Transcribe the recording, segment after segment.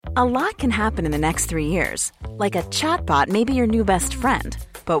A lot can happen in the next 3 years. Like a chatbot may be your new best friend.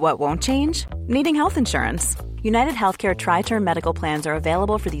 But what won't change? Needing health insurance. United Healthcare Tri-Term Medical Plans are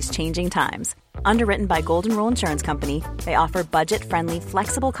available for these changing times. Underwritten by Golden Rule Insurance Company, they offer budget-friendly,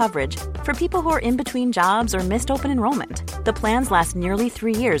 flexible coverage for people who are in between jobs or missed open enrollment. The plans last nearly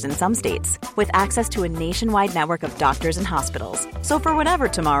 3 years in some states, with access to a nationwide network of doctors and hospitals. So for whatever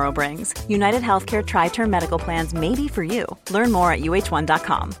tomorrow brings, United Healthcare Tri-Term Medical Plans may be for you. Learn more at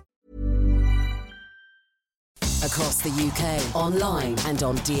uh1.com. Across the UK, online and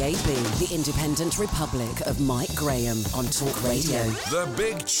on DAB, the Independent Republic of Mike Graham on Talk Radio. The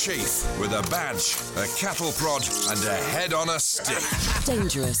Big Chief with a badge, a cattle prod and a head on a stick.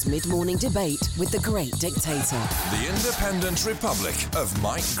 Dangerous mid-morning debate with the great dictator. The Independent Republic of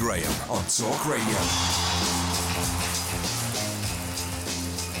Mike Graham on Talk Radio.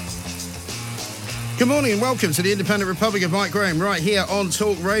 Good morning and welcome to the Independent Republic of Mike Graham right here on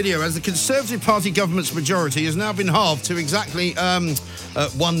Talk Radio, as the Conservative Party government's majority has now been halved to exactly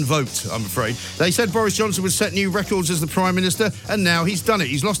one vote, I'm afraid. They said Boris Johnson would set new records as the Prime Minister, and now he's done it.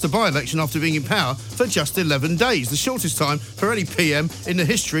 He's lost a by-election after being in power for just 11 days, the shortest time for any PM in the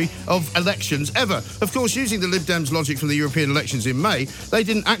history of elections ever. Of course, using the Lib Dems logic from the European elections in May, they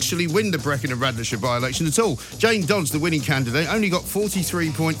didn't actually win the Brecon and Radnorshire by-election at all. Jane Dodds, the winning candidate, only got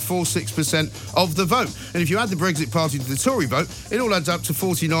 43.46% of the vote. And if you add the Brexit party to the Tory vote, it all adds up to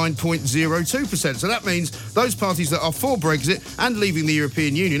 49.02%. So that means those parties that are for Brexit and leaving the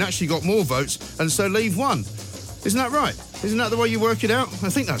European Union actually got more votes, and so Leave won. Isn't that right? Isn't that the way you work it out? I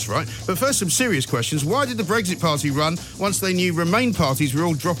think that's right. But first, some serious questions. Why did the Brexit party run once they knew Remain parties were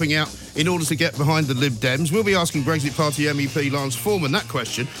all dropping out in order to get behind the Lib Dems? We'll be asking Brexit Party MEP Lance Foreman that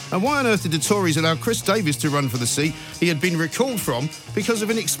question. And why on earth did the Tories allow Chris Davis to run for the seat he had been recalled from because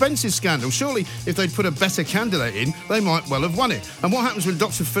of an expensive scandal? Surely, if they'd put a better candidate in, they might well have won it. And what happens when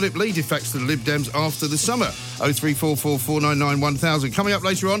Dr Philip Lee defects to the Lib Dems after the summer? 0344 499 1000. Coming up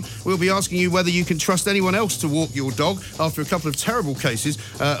later on, we'll be asking you whether you can trust anyone else to walk your dog after a couple of terrible cases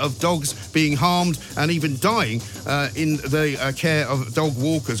of dogs being harmed and even dying in the care of dog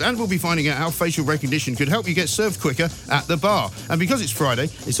walkers. And we'll be finding out how facial recognition could help you get served quicker at the bar. And because it's Friday,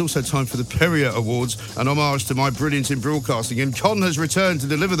 it's also time for the Perrier Awards, an homage to my brilliance in broadcasting. And Con has returned to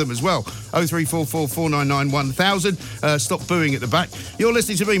deliver them as well. 0344 499 1000. Stop booing at the back. You're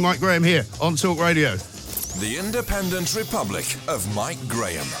listening to me, Mike Graham, here on Talk Radio. The Independent Republic of Mike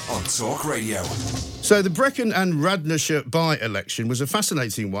Graham on Talk Radio. So the Brecon and Radnorshire by-election was a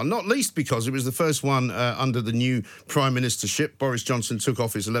fascinating one, not least because it was the first one under the new Prime Ministership. Boris Johnson took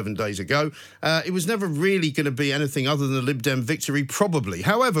office 11 days ago. It was never really going to be anything other than a Lib Dem victory, probably.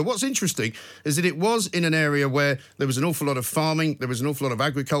 However, what's interesting is that it was in an area where there was an awful lot of farming, there was an awful lot of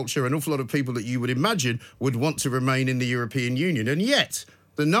agriculture, an awful lot of people that you would imagine would want to remain in the European Union. And yet,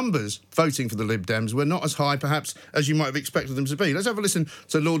 the numbers voting for the Lib Dems were not as high, perhaps, as you might have expected them to be. Let's have a listen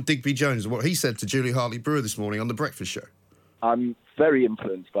to Lord Digby Jones and what he said to Julie Hartley-Brewer this morning on The Breakfast Show. I'm very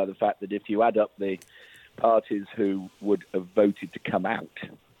influenced by the fact that if you add up the parties who would have voted to come out,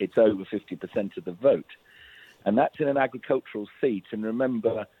 it's over 50% of the vote. And that's in an agricultural seat. And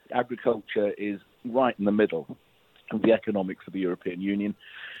remember, agriculture is right in the middle of the economics of the European Union.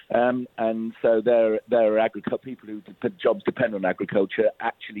 And so there are people whose jobs depend on agriculture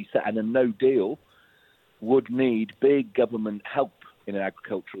actually set, and a no deal would need big government help in an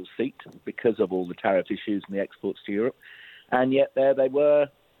agricultural seat because of all the tariff issues and the exports to Europe. And yet there they were,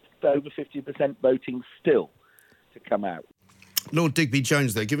 over 50% voting still to come out. Lord Digby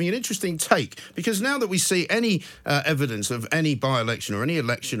Jones there giving an interesting take, because now that we see any evidence of any by-election or any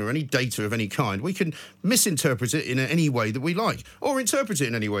election or any data of any kind, we can misinterpret it in any way that we like, or interpret it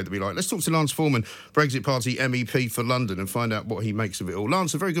in any way that we like. Let's talk to Lance Foreman, Brexit Party MEP for London, and find out what he makes of it all.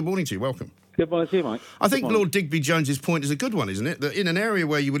 Lance, a very good morning to you. Welcome. Good morning to you, Mike. I think Lord Digby Jones's point is a good one, isn't it? That in an area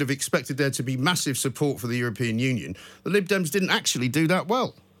where you would have expected there to be massive support for the European Union, the Lib Dems didn't actually do that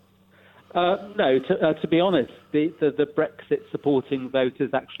well. No, to be honest, the Brexit supporting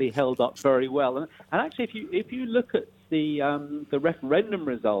voters actually held up very well, and actually, if you look at the referendum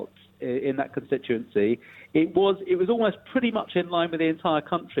results in that constituency, it was almost pretty much in line with the entire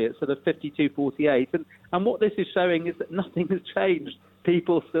country at sort of 52-48, and what this is showing is that nothing has changed.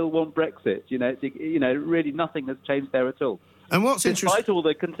 People still want Brexit. Really nothing has changed there at all. And what's interesting, despite all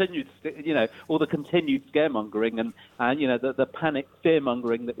the continued, scaremongering and the panic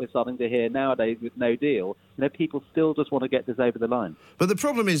fearmongering that we're starting to hear nowadays with no deal, people still just want to get this over the line. But the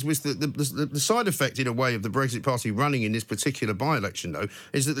problem is with the side effect, in a way, of the Brexit Party running in this particular by-election, though,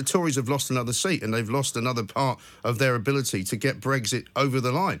 is that the Tories have lost another seat and they've lost another part of their ability to get Brexit over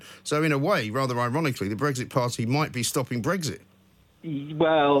the line. So in a way, rather ironically, the Brexit Party might be stopping Brexit.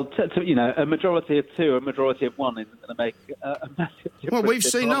 Well, a majority of 2, a majority of 1 isn't going to make a massive difference. Well, we've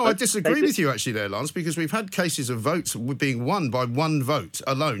seen. No, I disagree with you actually there, Lance, because we've had cases of votes being won by 1 vote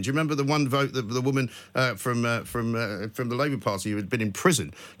alone. Do you remember the 1 vote that the woman from the Labour Party who had been in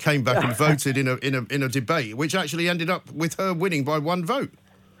prison came back and voted in a debate, which actually ended up with her winning by 1 vote?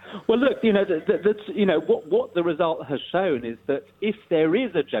 Well, look, what the result has shown is that if there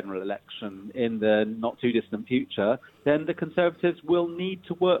is a general election in the not too distant future, then the Conservatives will need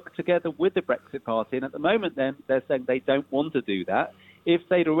to work together with the Brexit Party. And at the moment, then they're saying they don't want to do that. If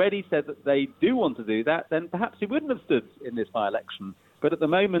they'd already said that they do want to do that, then perhaps we wouldn't have stood in this by-election. But at the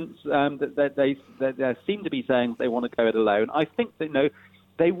moment, they seem to be saying they want to go it alone. I think that,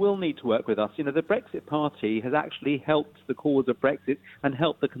 they will need to work with us. The Brexit Party has actually helped the cause of Brexit and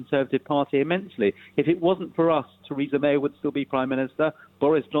helped the Conservative Party immensely. If it wasn't for us, Theresa May would still be Prime Minister,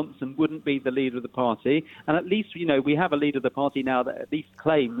 Boris Johnson wouldn't be the leader of the party, and at least, we have a leader of the party now that at least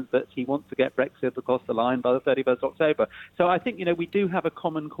claims that he wants to get Brexit across the line by the 31st October. So I think, we do have a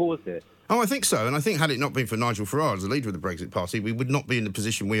common cause here. Oh, I think so, and I think had it not been for Nigel Farage, the leader of the Brexit Party, we would not be in the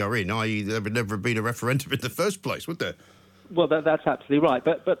position we are in, i.e. there would never have been a referendum in the first place, would there? Well, that's absolutely right.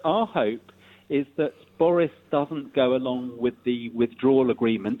 But our hope is that Boris doesn't go along with the withdrawal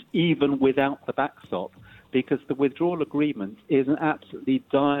agreement, even without the backstop, because the withdrawal agreement is an absolutely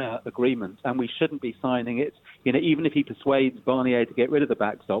dire agreement, and we shouldn't be signing it. Even if he persuades Barnier to get rid of the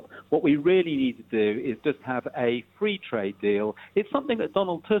backstop, what we really need to do is just have a free trade deal. It's something that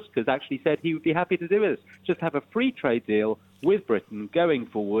Donald Tusk has actually said he would be happy to do, is just have a free trade deal with Britain going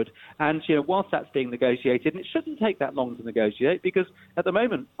forward. And, whilst that's being negotiated, and it shouldn't take that long to negotiate, because at the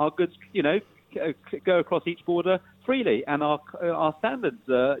moment our goods, go across each border freely, and our standards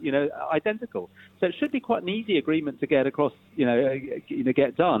are, identical. So it should be quite an easy agreement to get across,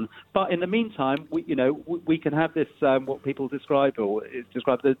 get done. But in the meantime, we can have this what people describe, or is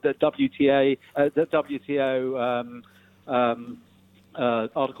described the WTO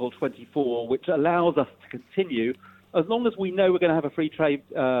Article 24, which allows us to continue. As long as we know we're going to have a free trade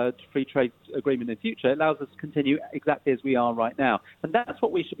agreement in the future, it allows us to continue exactly as we are right now. And that's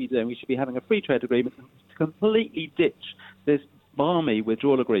what we should be doing. We should be having a free trade agreement to completely ditch this balmy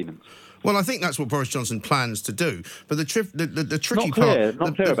withdrawal agreement. Well, I think that's what Boris Johnson plans to do. But the tricky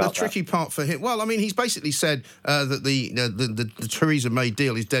part for him. Well, I mean, he's basically said that the Theresa May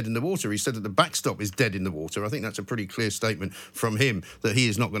deal is dead in the water. He said that the backstop is dead in the water. I think that's a pretty clear statement from him that he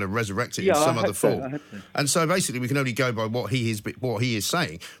is not going to resurrect it in some other form. And so basically, we can only go by what he is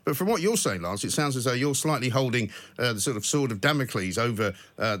saying. But from what you're saying, Lance, it sounds as though you're slightly holding the sort of sword of Damocles over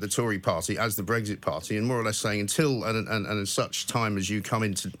the Tory party as the Brexit party, and more or less saying until and at such time as you come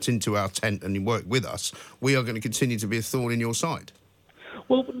into our tent and you work with us, we are going to continue to be a thorn in your side.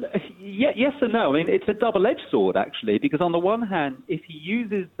 Well, yes and no. I mean, it's a double-edged sword, actually, because on the one hand, if he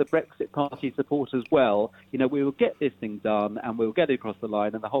uses the Brexit Party support as well, we will get this thing done and we'll get it across the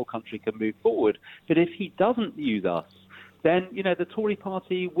line and the whole country can move forward. But if he doesn't use us, then, the Tory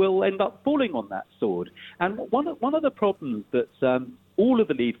party will end up falling on that sword. And one of the problems that all of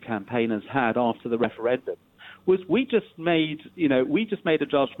the Leave campaigners had after the referendum was we just made a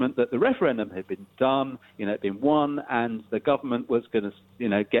judgment that the referendum had been done, had been won, and the government was going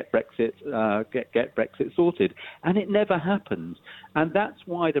to, get Brexit sorted, and it never happened. And that's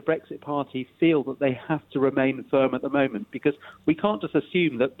why the Brexit Party feel that they have to remain firm at the moment, because we can't just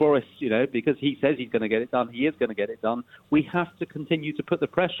assume that Boris, because he says he's going to get it done, he is going to get it done. We have to continue to put the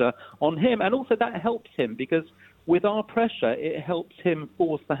pressure on him, and also that helps him because with our pressure, it helps him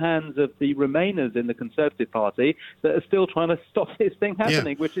force the hands of the Remainers in the Conservative Party that are still trying to stop this thing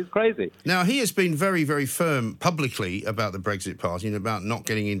happening, which is crazy. Now, he has been very, very firm publicly about the Brexit Party and about not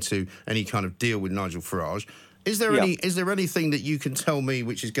getting into any kind of deal with Nigel Farage. Is there anything that you can tell me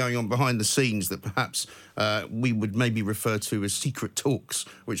which is going on behind the scenes that perhaps we would maybe refer to as secret talks,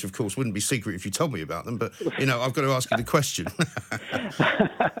 which, of course, wouldn't be secret if you told me about them, but, I've got to ask you the question.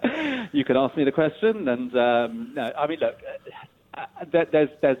 You can ask me the question, and, no, I mean, look,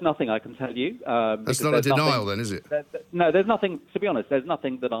 there's nothing I can tell you. That's not a denial, then, is it? No, there's nothing, to be honest, there's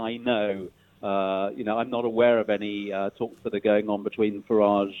nothing that I know. I'm not aware of any talks that are going on between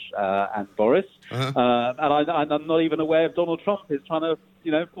Farage and Boris. And I'm not even aware if Donald Trump is trying to,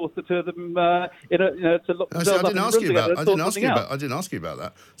 force the two of them to look. I didn't ask you about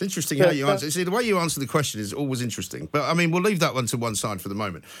that. It's interesting how you answer. See, the way you answer the question is always interesting. But I mean, we'll leave that one to one side for the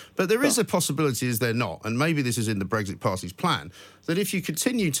moment. But there is a possibility, is there not? And maybe this is in the Brexit Party's plan, that if you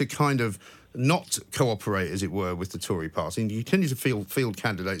continue to kind of not cooperate, as it were, with the Tory party, and you continue to field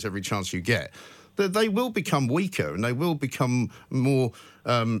candidates every chance you get, that they will become weaker and they will become more,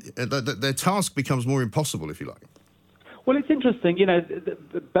 their task becomes more impossible, if you like. Well, it's interesting.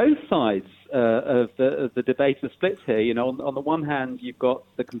 Both sides of the debate are split here. On the one hand, you've got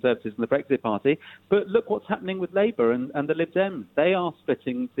the Conservatives and the Brexit Party, but look what's happening with Labour and the Lib Dems. They are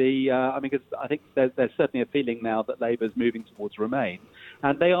splitting because I think there's certainly a feeling now that Labour's moving towards Remain,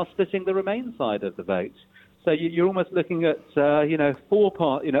 and they are splitting the Remain side of the vote. So you're almost looking at a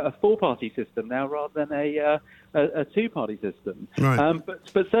four-party system now rather than a two-party system. Right.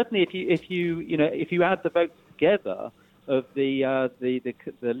 But certainly if you add the votes together of the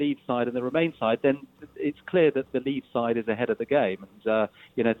Leave side and the Remain side, then it's clear that the Leave side is ahead of the game,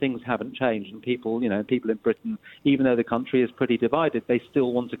 and things haven't changed, and people in Britain, even though the country is pretty divided, they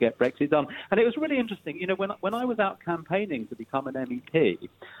still want to get Brexit done. And it was really interesting. When I was out campaigning to become an MEP,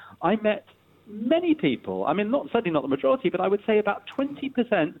 I met many people, certainly not the majority, but I would say about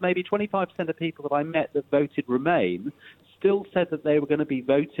 20%, maybe 25% of people that I met that voted Remain still said that they were going to be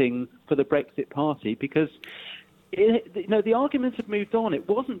voting for the Brexit Party because the arguments had moved on. It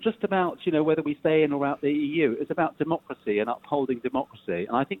wasn't just about whether we stay in or out the EU. It was about democracy and upholding democracy,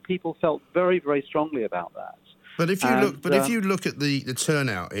 and I think people felt very, very strongly about that. But if you look at the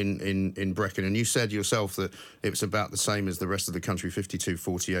turnout in Brecon, and you said yourself that it was about the same as the rest of the country,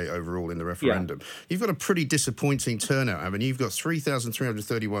 52-48 overall in the referendum, You've got a pretty disappointing turnout, haven't you? You've got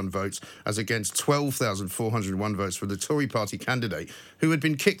 3,331 votes as against 12,401 votes for the Tory party candidate who had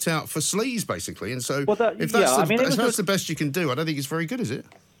been kicked out for sleaze, basically. And so if that's the best you can do, I don't think it's very good, is it?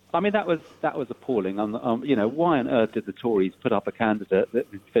 That was appalling. Why on earth did the Tories put up a candidate that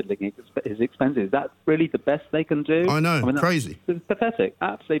was fiddling his expenses? Is that really the best they can do? I know, crazy. It's pathetic,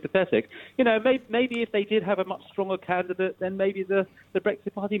 absolutely pathetic. Maybe if they did have a much stronger candidate, then maybe the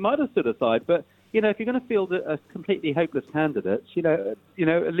Brexit Party might have stood aside. But if you're going to field a completely hopeless candidate,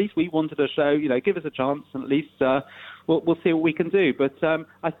 at least we wanted to show, give us a chance, and at least we'll see what we can do. But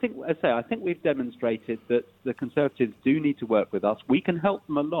I think we've demonstrated that the Conservatives do need to work with us. We can help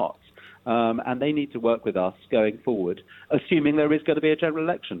them a lot, and they need to work with us going forward, assuming there is going to be a general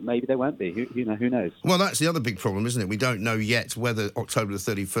election. Maybe there won't be. Who knows? Well, that's the other big problem, isn't it? We don't know yet whether October the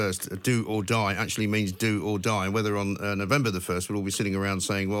 31st, do or die, actually means do or die, and whether on November the 1st we'll all be sitting around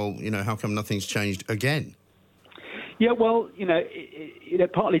saying, well, how come nothing's changed again? Yeah, well,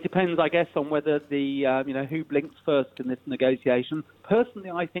 it partly depends, I guess, on whether who blinks first in this negotiation.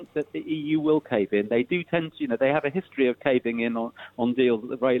 Personally, I think that the EU will cave in. They do tend to, they have a history of caving in on deals at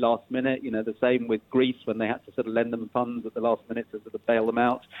the very last minute. The same with Greece when they had to sort of lend them funds at the last minute to sort of bail them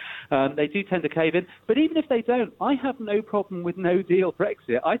out. They do tend to cave in. But even if they don't, I have no problem with no-deal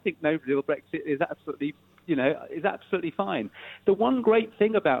Brexit. I think no-deal Brexit is absolutely fine. The one great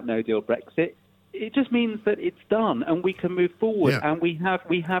thing about no-deal Brexit, it just means that it's done and we can move forward and we have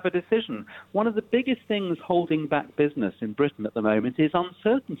a decision. One of the biggest things holding back business in Britain at the moment is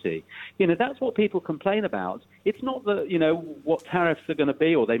uncertainty. That's what people complain about. It's not what tariffs are going to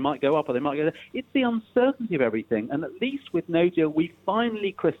be, or they might go up or they might go down. It's the uncertainty of everything. And at least with no deal, we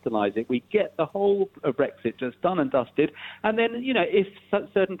finally crystallise it. We get the whole of Brexit just done and dusted. And then, if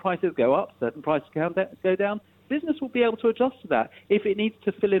certain prices go up, certain prices go down, business will be able to adjust to that. If it needs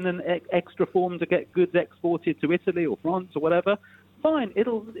to fill in an extra form to get goods exported to Italy or France or whatever, fine.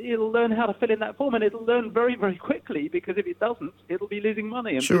 It'll learn how to fill in that form, and it'll learn very, very quickly, because if it doesn't, it'll be losing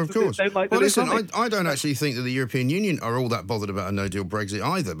money. And sure, of course. Well, listen, I don't actually think that the European Union are all that bothered about a no-deal Brexit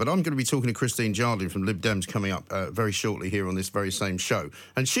either, but I'm going to be talking to Christine Jardine from Lib Dems coming up very shortly here on this very same show,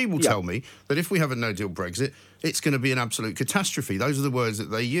 and she will tell me that if we have a no-deal Brexit, it's going to be an absolute catastrophe. Those are the words that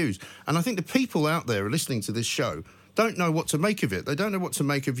they use. And I think the people out there listening to this show don't know what to make of it. They don't know what to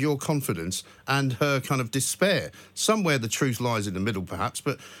make of your confidence and her kind of despair. Somewhere the truth lies in the middle, perhaps,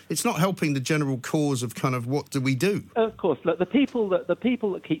 but it's not helping the general cause of kind of what do we do. Of course, look, the people that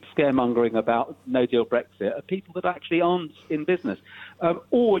keep scaremongering about no deal Brexit are people that actually aren't in business,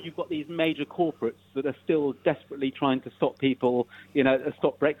 or you've got these major corporates that are still desperately trying to stop people,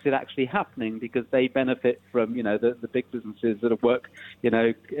 stop Brexit actually happening, because they benefit from the big businesses that have worked in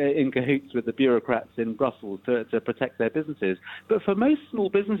cahoots with the bureaucrats in Brussels to protect their businesses. But for most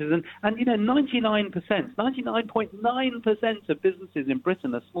small businesses, and 99.9% of businesses in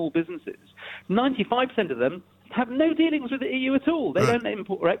Britain are small businesses. 95% of them have no dealings with the EU at all. They don't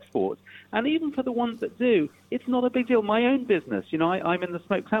import or export. And even for the ones that do, it's not a big deal. My own business, I'm in the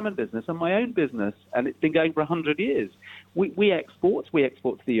smoked salmon business, and my own business, and it's been going for 100 years. We export to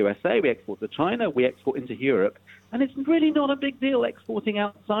the USA, we export to China, we export into Europe, and it's really not a big deal exporting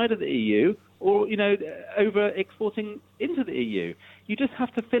outside of the EU or, over exporting into the EU. You just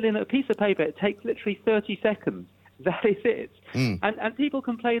have to fill in a piece of paper. It takes literally 30 seconds. That is it. And people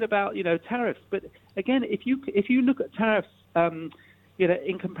complain about, tariffs. But again, if you look at tariffs, in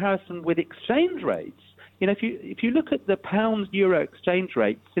comparison with exchange rates, if you look at the pound-euro exchange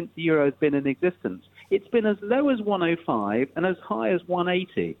rate since the euro has been in existence, it's been as low as 105 and as high as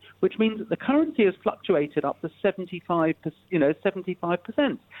 180, which means that the currency has fluctuated up to 75%.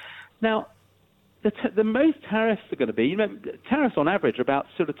 Now, the most tariffs are going to be, tariffs on average are about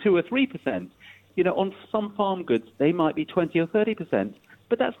sort of 2 or 3%. On some farm goods, they might be 20 or 30%.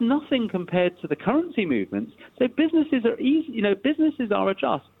 But that's nothing compared to the currency movements. So businesses are easy, businesses are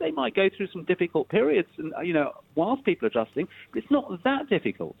adjust. They might go through some difficult periods, and whilst people are adjusting, but it's not that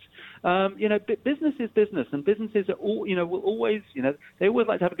difficult. Business is business, and businesses are all, will always, they always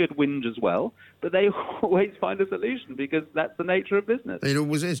like to have a good whinge as well, but they always find a solution because that's the nature of business. It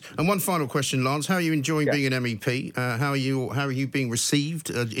always is. And one final question, Lance: how are you enjoying being an MEP? How are you being received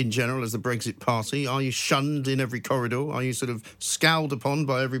in general as the Brexit Party? Are you shunned in every corridor? Are you sort of scowled upon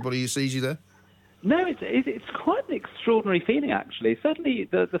by everybody who sees you there? No, it's quite an extraordinary feeling, actually. Certainly,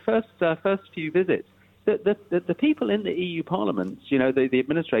 the first few visits, the people in the EU Parliament, the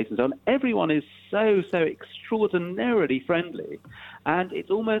administrators, everyone is so extraordinarily friendly, and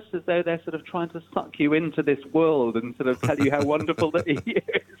it's almost as though they're sort of trying to suck you into this world and sort of tell you how wonderful the EU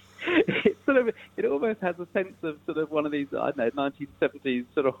is. It almost has a sense of sort of one of these, 1970s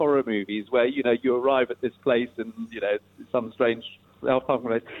sort of horror movies where, you arrive at this place and, some strange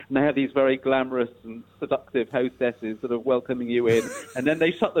and they have these very glamorous and seductive hostesses sort of welcoming you in, and then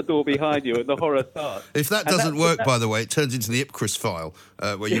they shut the door behind you and the horror starts. If that doesn't work, by the way, it turns into the Ipcris file,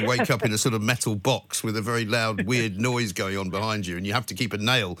 where you wake up in a sort of metal box with a very loud, weird noise going on behind you, and you have to keep a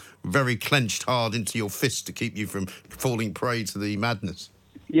nail very clenched hard into your fist to keep you from falling prey to the madness.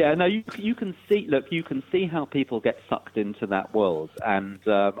 Yeah, no, you can see how people get sucked into that world, and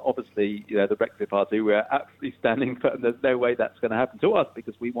obviously, the Brexit Party, we're absolutely standing firm. There's no way that's going to happen to us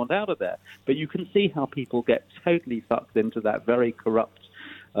because we want out of there. But you can see how people get totally sucked into that very corrupt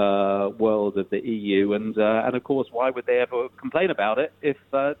world of the EU, and of course, why would they ever complain about it if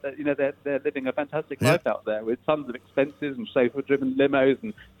they're living a fantastic life out there with tons of expenses and chauffeur-driven limos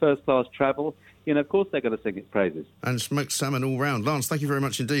and first-class travel? Of course they're going to sing its praises. And smoked salmon all round. Lance, thank you very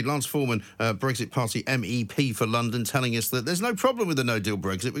much indeed. Lance Foreman, Brexit Party MEP for London, telling us that there's no problem with the no-deal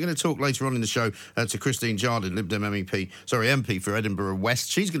Brexit. We're going to talk later on in the show to Christine Jardine, Lib Dem MP for Edinburgh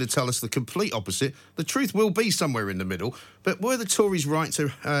West. She's going to tell us the complete opposite. The truth will be somewhere in the middle. But were the Tories right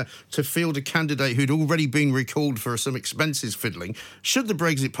to field a candidate who'd already been recalled for some expenses fiddling? Should the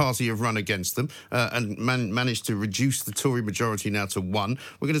Brexit Party have run against them and managed to reduce the Tory majority now to 1?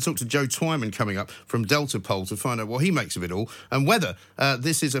 We're going to talk to Joe Twyman coming up from Delta Poll to find out what he makes of it all, and whether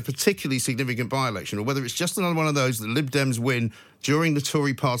this is a particularly significant by-election or whether it's just another one of those that Lib Dems win during the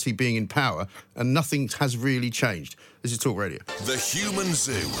Tory party being in power and nothing has really changed. This is Talk Radio. The Human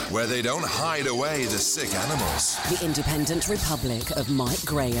Zoo, where they don't hide away the sick animals. The Independent Republic of Mike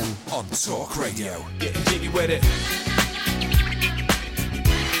Graham. On Talk Radio. Getting jiggy with it.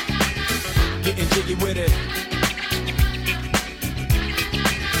 Getting jiggy with it.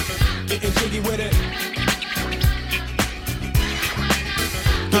 Getting jiggy with it.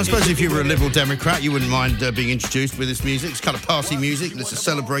 I suppose if you were a Liberal Democrat, you wouldn't mind being introduced with this music. It's kind of party music. It's a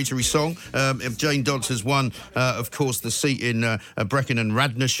celebratory song. Jane Dodds has won, of course, the seat in Brecon and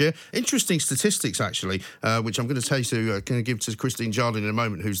Radnorshire. Interesting statistics, actually, which I'm going to give to Christine Jardine in a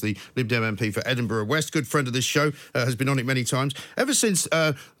moment, who's the Lib Dem MP for Edinburgh West. Good friend of this show, has been on it many times. Ever since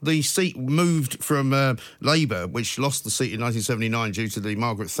the seat moved from Labour, which lost the seat in 1979 due to the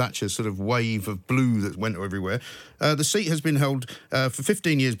Margaret Thatcher sort of wave of blue that went everywhere, the seat has been held for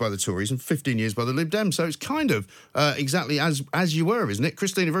 15 years by the Tories and 15 years by the Lib Dems. So it's kind of exactly as you were, isn't it?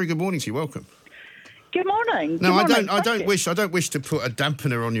 Christine, a very good morning to you. Welcome. Good morning. No, I don't wish to put a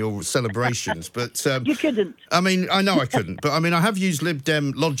dampener on your celebrations, but you couldn't. I mean, I know I couldn't, but I mean, I have used Lib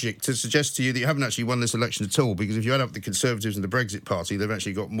Dem logic to suggest to you that you haven't actually won this election at all, because if you add up the Conservatives and the Brexit Party, they've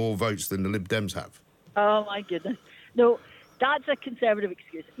actually got more votes than the Lib Dems have. Oh my goodness! No, that's a Conservative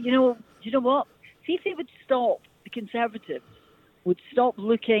excuse. You know what? See if they would stop. The Conservatives would stop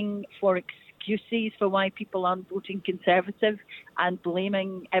looking for excuses for why people aren't voting Conservative and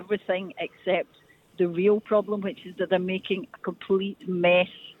blaming everything except the real problem, which is that they're making a complete mess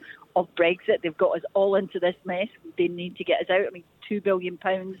of Brexit. They've got us all into this mess. They need to get us out. I mean, £2 billion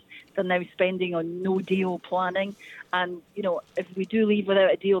they're now spending on no-deal planning. And, if we do leave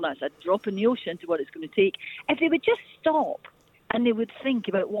without a deal, that's a drop in the ocean to what it's going to take. If they would just stop and they would think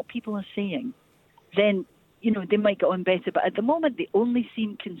about what people are saying, then they might get on better. But at the moment, they only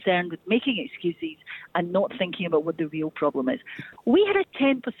seem concerned with making excuses and not thinking about what the real problem is. We had a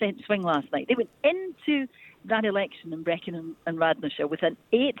 10% swing last night. They went into that election in Brecon and Radnorshire with an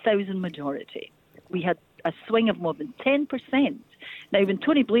 8,000 majority. We had a swing of more than 10%. Now, when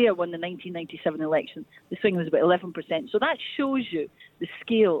Tony Blair won the 1997 election, the swing was about 11%. So that shows you the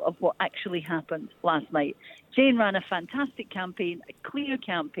scale of what actually happened last night. Jane ran a fantastic campaign, a clear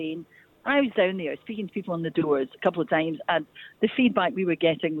campaign. I was down there speaking to people on the doors a couple of times, and the feedback we were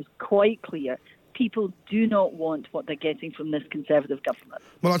getting was quite clear. People do not want what they're getting from this Conservative government.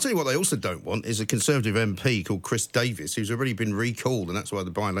 Well, I'll tell you what they also don't want is a Conservative MP called Chris Davis, who's already been recalled, and that's why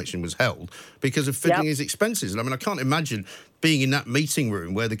the by-election was held, because of fiddling his expenses. And I mean, I can't imagine being in that meeting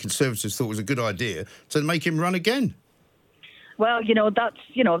room where the Conservatives thought it was a good idea to make him run again. Well,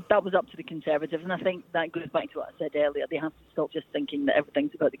 that was up to the Conservatives, and I think that goes back to what I said earlier. They have to stop just thinking that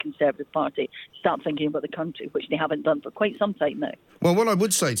everything's about the Conservative Party, start thinking about the country, which they haven't done for quite some time now. Well, what I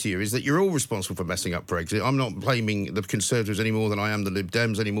would say to you is that you're all responsible for messing up Brexit. I'm not blaming the Conservatives any more than I am the Lib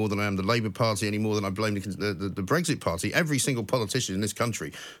Dems, any more than I am the Labour Party, any more than I blame the Brexit Party. Every single politician in this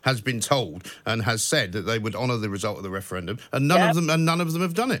country has been told and has said that they would honour the result of the referendum, and none of them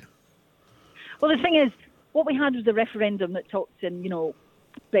have done it. Well, the thing is, what we had was a referendum that talked in,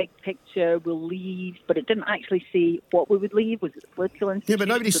 big picture, we'll leave, but it didn't actually say what we would leave. Was it the political institutions? Yeah, but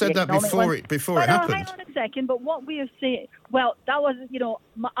nobody said that before it happened. Hang on a second, but what we are saying, well, that was,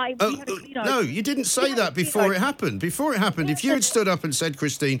 No, you didn't say that before it happened. Before it happened, if you had stood up and said,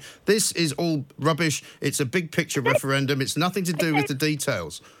 Christine, this is all rubbish, it's a big picture referendum, it's nothing to do with the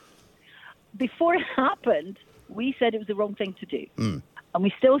details. Before it happened, we said it was the wrong thing to do. And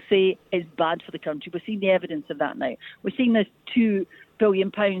we still say it's bad for the country. We're seeing the evidence of that now. We're seeing this £2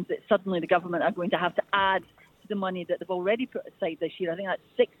 billion that suddenly the government are going to have to add to the money that they've already put aside this year. I think that's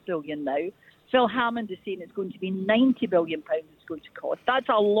 £6 billion now. Phil Hammond is saying it's going to be £90 billion it's going to cost. That's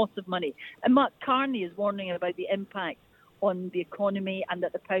a lot of money. And Mark Carney is warning about the impact on the economy and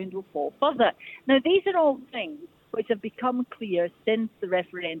that the pound will fall further. Now, these are all things which have become clear since the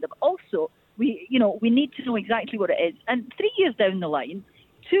referendum. Also, we need to know exactly what it is. And 3 years down the line,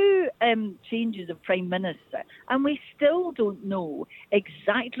 2 changes of Prime Minister, and we still don't know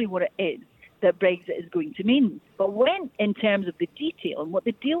exactly what it is that Brexit is going to mean. But when, in terms of the detail and what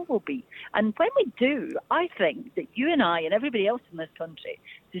the deal will be, and when we do, I think that you and I and everybody else in this country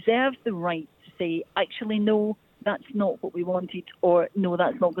deserves the right to say, actually, no, that's not what we wanted, or no,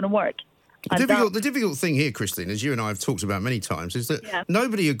 that's not going to work. The difficult thing here, Christine, as you and I have talked about many times, is that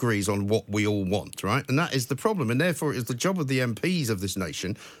nobody agrees on what we all want, right? And that is the problem. And therefore, it is the job of the MPs of this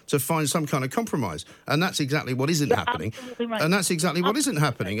nation to find some kind of compromise. And that's exactly what isn't happening. Right. And that's exactly what isn't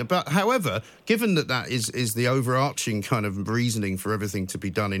happening. But, however, given that is the overarching kind of reasoning for everything to be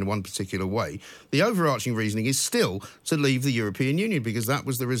done in one particular way, the overarching reasoning is still to leave the European Union, because that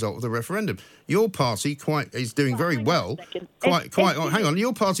was the result of the referendum. Your party is doing very well. Hang on.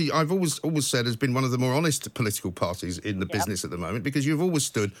 Your party, I've always said, has been one of the more honest political parties in the business at the moment, because you've always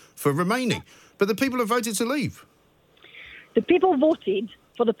stood for remaining. But the people have voted to leave. The people voted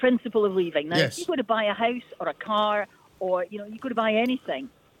for the principle of leaving. Now, if you go to buy a house or a car, or you go to buy anything,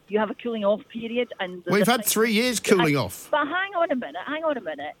 you have a cooling off period. And we've had 3 years cooling off. But hang on a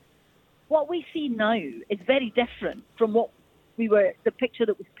minute. What we see now is very different from the picture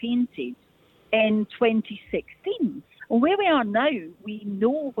that was painted in 2016. And where we are now, we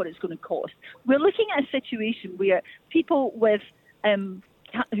know what it's going to cost. We're looking at a situation where people with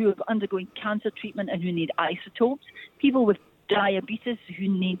who are undergoing cancer treatment and who need isotopes, people with diabetes who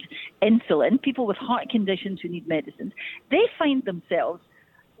need insulin, people with heart conditions who need medicines, they find themselves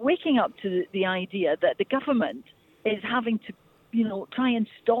waking up to the idea that the government is having to try and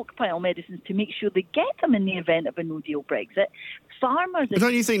stockpile medicines to make sure they get them in the event of a no-deal Brexit. Farmers... But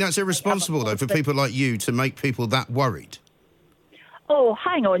don't you think that's irresponsible, though, for people like you to make people that worried? Oh,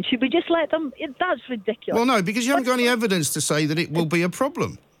 hang on. Should we just let them... That's ridiculous. Well, no, because you haven't got any evidence to say that it will be a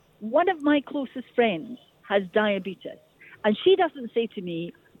problem. One of my closest friends has diabetes, and she doesn't say to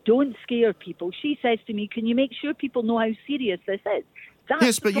me, don't scare people. She says to me, can you make sure people know how serious this is?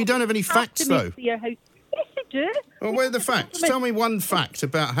 Yes, but you don't have any facts, though. Yes, I do. Well, where are the facts? Tell me one fact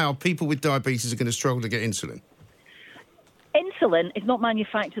about how people with diabetes are going to struggle to get insulin. Insulin is not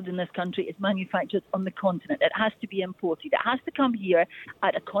manufactured in this country. It's manufactured on the continent. It has to be imported. It has to come here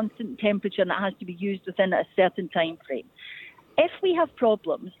at a constant temperature, and it has to be used within a certain time frame. If we have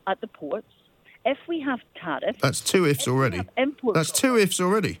problems at the ports, if we have tariffs... That's 2 ifs already. That's 2 ifs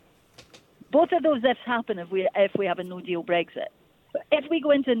already. Both of those ifs happen if we have a no-deal Brexit. But if we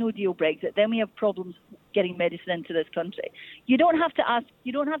go into a no-deal Brexit, then we have problems getting medicine into this country. You don't have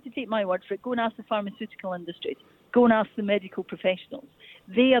to take my word for it. Go and ask the pharmaceutical industries. Go and ask the medical professionals.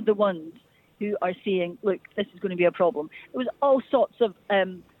 They are the ones who are saying, look, this is going to be a problem. There was all sorts of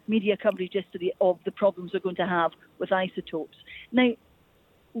media coverage yesterday of the problems we're going to have with isotopes. Now,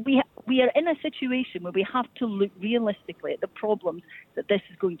 we are in a situation where we have to look realistically at the problems that this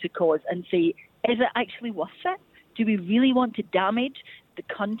is going to cause and say, is it actually worth it? Do we really want to damage the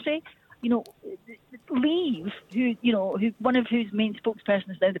country? You know, Leave, one of whose main spokesperson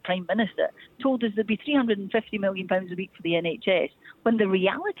is now the Prime Minister, told us there'd be £350 million a week for the NHS, when the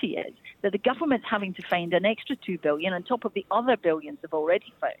reality is that the government's having to find an extra £2 billion on top of the other billions they've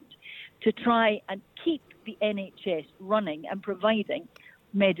already found to try and keep the NHS running and providing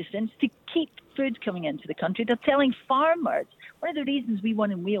medicines, to keep food coming into the country. They're telling farmers, one of the reasons we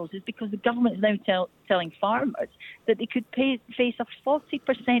won in Wales is because the government is now telling farmers that they could face a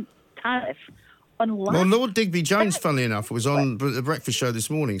 40% tariff on land. Well, Lord Digby Jones, funnily enough, was on the breakfast show this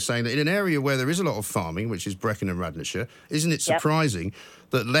morning saying that in an area where there is a lot of farming, which is Brecon and Radnorshire, isn't it surprising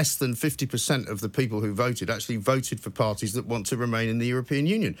that less than 50% of the people who voted actually voted for parties that want to remain in the European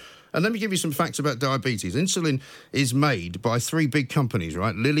Union? And let me give you some facts about diabetes. Insulin is made by 3 big companies,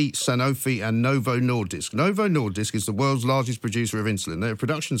 right? Lilly, Sanofi and Novo Nordisk. Novo Nordisk is the world's largest producer of insulin. They have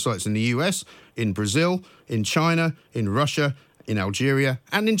production sites in the US, in Brazil, in China, in Russia, in Algeria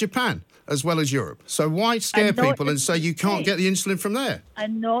and in Japan, as well as Europe. So why scare people and say you can't get the insulin from there?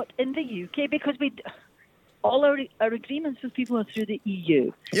 And not in the UK, because all our agreements with people are through the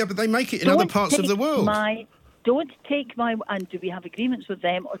EU. Yeah, but they make it in other parts of the world. Don't take my... And do we have agreements with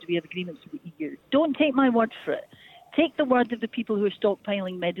them or do we have agreements with the EU? Don't take my word for it. Take the word of the people who are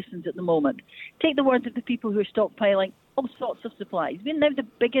stockpiling medicines at the moment. Take the word of the people who are stockpiling all sorts of supplies. We're now the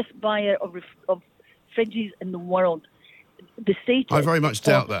biggest buyer of fridges in the world. The status I very much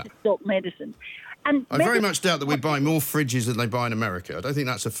doubt that. Stock medicine. And I very much doubt that we buy more fridges than they buy in America. I don't think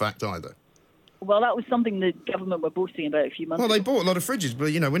that's a fact either. Well, that was something the government were boasting about a few months ago. Well, they bought a lot of fridges, but,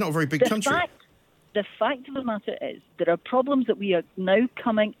 we're not a very big country. The fact of the matter is there are problems that we are now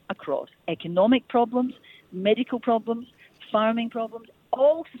coming across. Economic problems, medical problems, farming problems,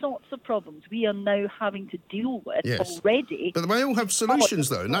 all sorts of problems we are now having to deal with already. But they all have solutions,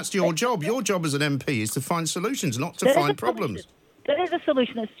 though, and that's your job. Your job as an MP is to find solutions, not to find problems. There is a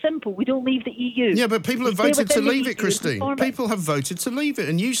solution. It's simple. We don't leave the EU. Yeah, but people have voted to leave it, Christine. People have voted to leave it.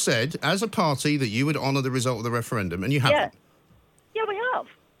 And you said, as a party, that you would honour the result of the referendum, and you haven't. Yeah, we have.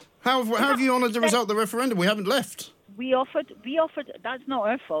 How have you honoured the result of the referendum? We haven't left. We offered, that's not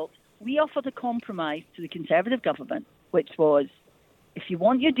our fault, we offered a compromise to the Conservative government, which was, if you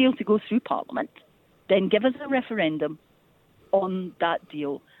want your deal to go through Parliament, then give us a referendum on that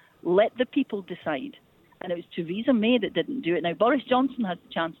deal. Let the people decide. And it was Theresa May that didn't do it. Now, Boris Johnson has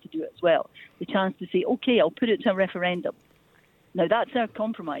the chance to do it as well. The chance to say, OK, I'll put it to a referendum. Now, that's our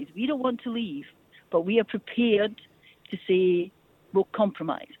compromise. We don't want to leave, but we are prepared to say we'll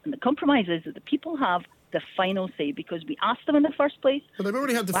compromise. And the compromise is that the people have the final say, because we asked them in the first place. But they've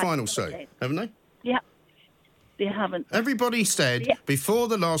already had the final say, haven't they? Yeah. They haven't. Everybody said before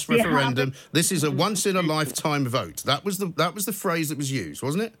the last referendum, this is a once-in-a-lifetime vote. That was the phrase that was used,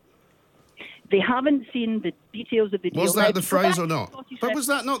 wasn't it? They haven't seen the details of the deal. Was that the phrase or not? But was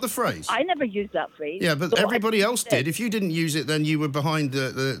that not the phrase? I never used that phrase. Yeah, but everybody else did. If you didn't use it, then you were behind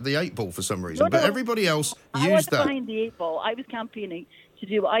the 8 ball for some reason. But everybody else used that. I wasn't behind the 8 ball. I was campaigning to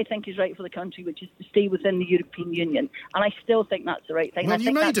do what I think is right for the country, which is to stay within the European Union. And I still think that's the right thing. Well,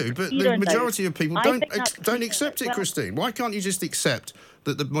 you may do, but the majority of people don't accept it, Christine. Why can't you just accept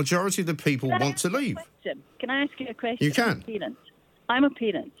that the majority of the people want to leave? Can I ask you a question? You can. I'm a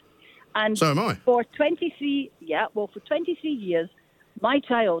parent. And so am I. For 23 years, my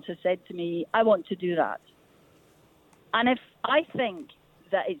child has said to me, I want to do that. And if I think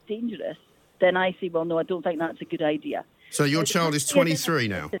that it's dangerous, then I say, well, no, I don't think that's a good idea. So your child is 23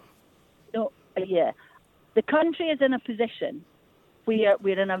 now? No, yeah. The country is in a position where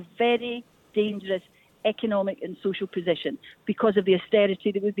we're in a very dangerous economic and social position because of the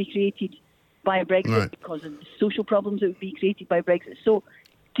austerity that would be created by Brexit, because of the social problems that would be created by Brexit. So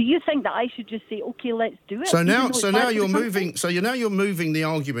do you think that I should just say, OK, let's do it? So now you're moving the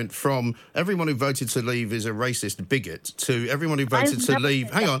argument from everyone who voted to leave is a racist bigot to everyone who voted to leave.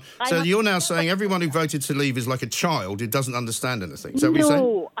 Hang on. So you're now saying everyone who voted to leave is like a child who doesn't understand anything. Is that what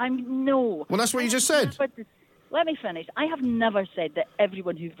you're saying? No. Well, that's what you just said. Let me finish. I have never said that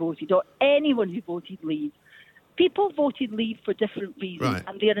everyone who voted or anyone who voted leave. People voted leave for different reasons,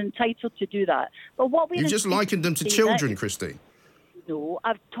 and they're entitled to do that. But what you just likened them to children, Christine. No,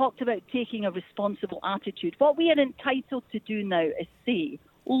 I've talked about taking a responsible attitude. What we are entitled to do now is say,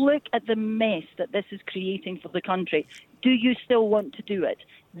 look at the mess that this is creating for the country. Do you still want to do it?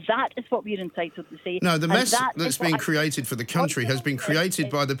 That is what we are entitled to say. No, the mess that's been created for the country has been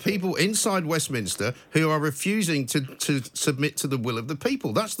created by the people inside Westminster who are refusing to submit to the will of the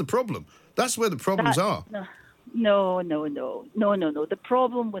people. That's the problem. That's where the problems are. No. The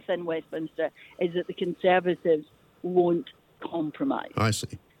problem within Westminster is that the Conservatives won't compromise. I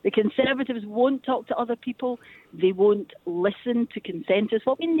see. The Conservatives won't talk to other people. They won't listen to consensus.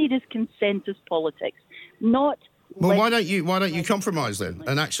 What we need is consensus politics, not... Well, why don't you compromise then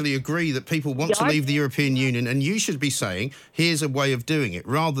and actually agree that people want to leave the European Union, and you should be saying, here's a way of doing it,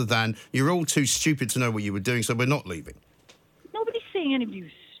 rather than you're all too stupid to know what you were doing, so we're not leaving. Nobody's saying anybody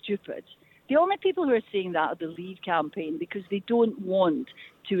was stupid. The only people who are saying that are the Leave campaign, because they don't want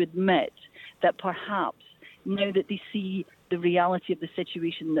to admit that perhaps now that they see the reality of the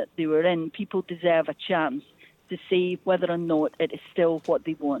situation that they were in, people deserve a chance to say whether or not it is still what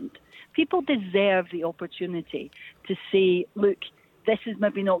they want. People deserve the opportunity to say, look, this is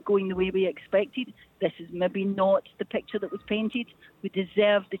maybe not going the way we expected. This is maybe not the picture that was painted. We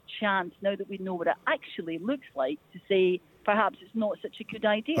deserve the chance, now that we know what it actually looks like, to say, perhaps it's not such a good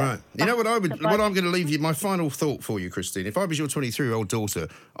idea. Right. You know what I'm going to leave you, my final thought for you, Christine. If I was your 23-year-old daughter,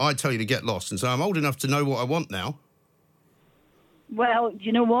 I'd tell you to get lost and say, I'm old enough to know what I want now. Well,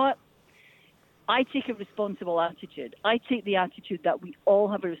 you know what? I take a responsible attitude. I take the attitude that we all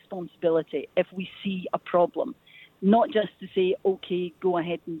have a responsibility if we see a problem. Not just to say, OK, go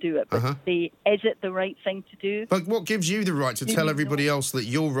ahead and do it, but to say, is it the right thing to do? But what gives you the right to tell everybody else that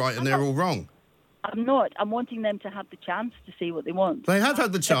you're right and they're all wrong? I'm not. I'm wanting them to have the chance to say what they want. They have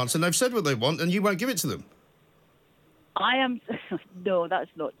had the chance and they've said what they want, and you won't give it to them. I am... No,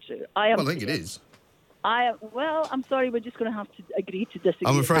 that's not true. I think it is. Well, I'm sorry, we're just going to have to agree to disagree.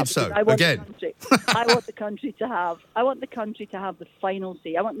 I'm afraid so. I want the country to have the final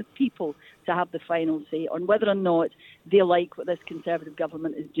say. I want the people to have the final say on whether or not they like what this Conservative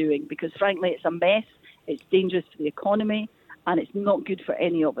government is doing, because frankly, it's a mess, it's dangerous for the economy, and it's not good for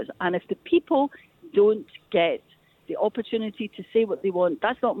any of us. And if the people don't get the opportunity to say what they want,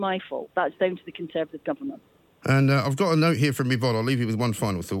 that's not my fault. That's down to the Conservative government. And I've got a note here from Yvonne. I'll leave you with one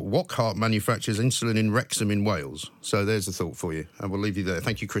final thought. Wockhart manufactures insulin in Wrexham in Wales. So there's a thought for you. And we'll leave you there.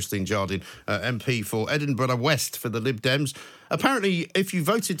 Thank you, Christine Jardine, MP for Edinburgh West for the Lib Dems. Apparently, if you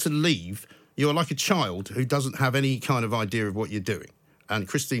voted to leave, you're like a child who doesn't have any kind of idea of what you're doing. And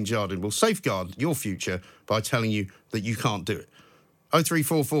Christine Jardine will safeguard your future by telling you that you can't do it.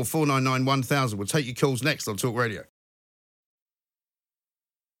 0344 499 1000. We'll take your calls next on Talk Radio.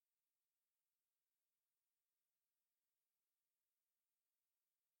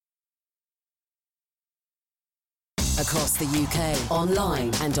 Across the UK,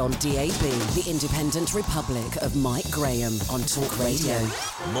 online and on DAB, the Independent Republic of Mike Graham on Talk Radio.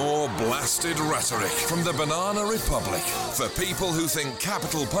 More blasted rhetoric from the Banana Republic for people who think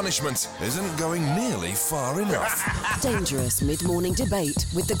capital punishment isn't going nearly far enough. Dangerous mid-morning debate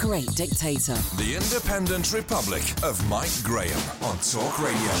with the great dictator. The Independent Republic of Mike Graham on Talk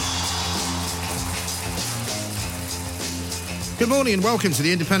Radio. Good morning and welcome to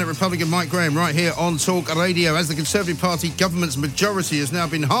the Independent Republic of Mike Graham right here on Talk Radio. As the Conservative Party government's majority has now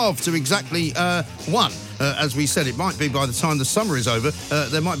been halved to exactly one. As we said, it might be by the time the summer is over,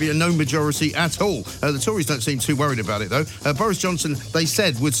 there might be a no majority at all. The Tories don't seem too worried about it, though. Boris Johnson, they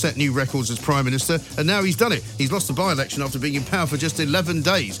said, would set new records as Prime Minister, and now he's done it. He's lost the by-election after being in power for just 11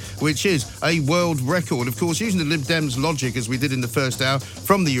 days, which is a world record. Of course, using the Lib Dems logic, as we did in the first hour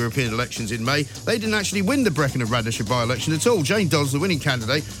from the European elections in May, they didn't actually win the Brecon and Radisher by-election at all. Jane Dodds, the winning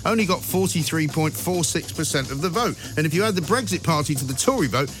candidate, only got 43.46% of the vote. And if you add the Brexit Party to the Tory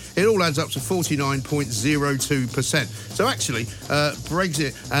vote, it all adds up to 49.02%. So actually,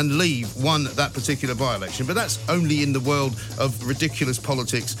 Brexit and Leave won that particular by-election. But that's only in the world of ridiculous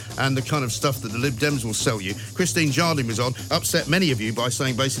politics and the kind of stuff that the Lib Dems will sell you. Christine Jardine was on, upset many of you by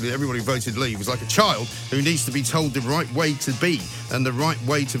saying basically everybody who voted Leave was like a child who needs to be told the right way to be and the right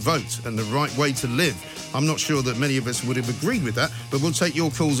way to vote and the right way to live. I'm not sure that many of us would have agreed with that, but we'll take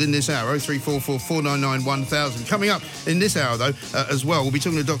your calls in this hour, 0344 499 1000. Coming up in this hour, though, as well, we'll be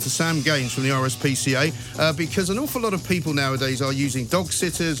talking to Dr. Sam Gaines from the RSPCA, because an awful lot of people nowadays are using dog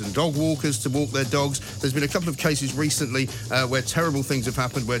sitters and dog walkers to walk their dogs. There's been a couple of cases recently where terrible things have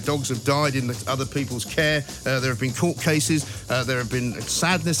happened, where dogs have died in other people's care. There have been court cases, there have been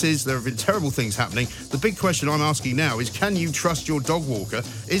sadnesses, there have been terrible things happening. The big question I'm asking now is, can you trust your dog walker?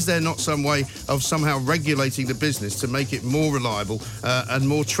 Is there not some way of somehow regulating the business to make it more reliable and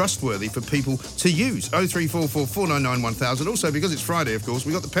more trustworthy for people to use? 0344 499 1000. Also, because it's Friday, of course,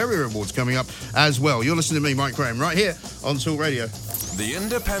 we've got the Perrier Awards coming up as well. You're listening to me, Mike Graham, right here on Talk Radio. The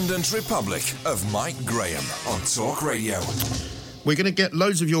Independent Republic of Mike Graham on Talk Radio. We're going to get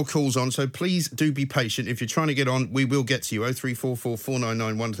loads of your calls on, so please do be patient. If you're trying to get on, we will get to you. 0344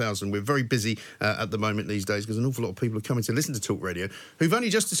 499 1000. We're very busy at the moment these days because an awful lot of people are coming to listen to Talk Radio who've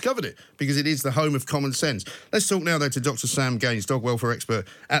only just discovered it because it is the home of common sense. Let's talk now, though, to Dr. Sam Gaines, dog welfare expert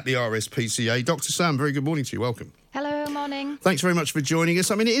at the RSPCA. Dr. Sam, very good morning to you. Welcome. Hello, morning. Thanks very much for joining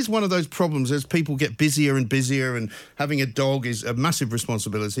us. I mean, it is one of those problems as people get busier and busier, and having a dog is a massive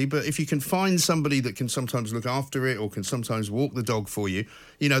responsibility. But if you can find somebody that can sometimes look after it or can sometimes walk the dog for you,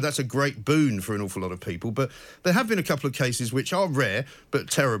 you know, that's a great boon for an awful lot of people. But there have been a couple of cases which are rare but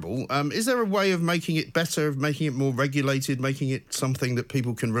terrible. Is there a way of making it better, of making it more regulated, making it something that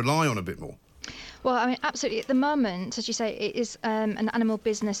people can rely on a bit more? Well, I mean, absolutely. At the moment, as you say, it is an animal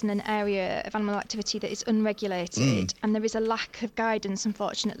business and an area of animal activity that is unregulated, and there is a lack of guidance,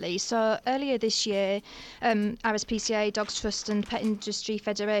 unfortunately. So earlier this year, RSPCA, Dogs Trust and Pet Industry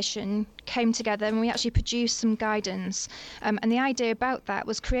Federation came together and we actually produced some guidance. And the idea about that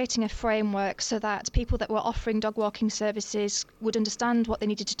was creating a framework so that people that were offering dog walking services would understand what they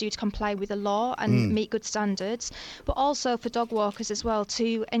needed to do to comply with the law and meet good standards, but also for dog walkers as well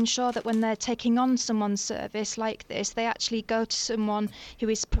to ensure that when they're taking on someone's service like this, they actually go to someone who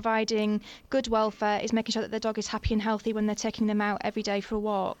is providing good welfare, is making sure that their dog is happy and healthy when they're taking them out every day for a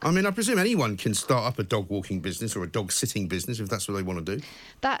walk. I mean, I presume anyone can start up a dog walking business or a dog sitting business if that's what they want to do.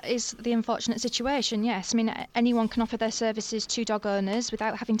 That is the unfortunate situation, yes. I mean, anyone can offer their services to dog owners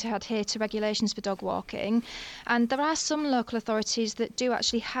without having to adhere to regulations for dog walking. And there are some local authorities that do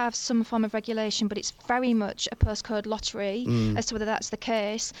actually have some form of regulation, but it's very much a postcode lottery as to whether that's the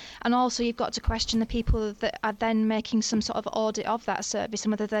case. And also you've got to question the people that are then making some sort of audit of that service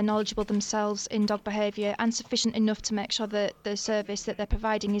and whether they're knowledgeable themselves in dog behaviour and sufficient enough to make sure that the service that they're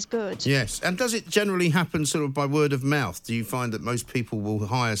providing is good. Yes, and does it generally happen sort of by word of mouth? Do you find that most people will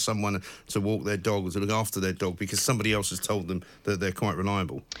hire someone to walk their dog or to look after their dog because somebody else has told them that they're quite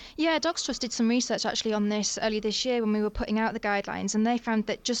reliable? Yeah, Dogs Trust did some research actually on this earlier this year when we were putting out the guidelines, and they found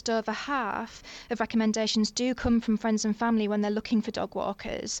that just over half of recommendations do come from friends and family when they're looking for dog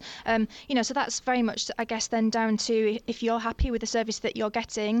walkers. So that's very much, I guess, then down to if you're happy with the service that you're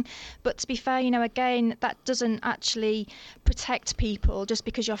getting. But to be fair, again, that doesn't actually protect people just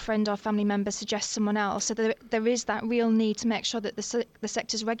because your friend or family member suggests someone else. So there is that real need to make sure that the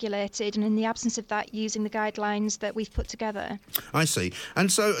sector's regulated, and in the absence of that, using the guidelines that we've put together. I see.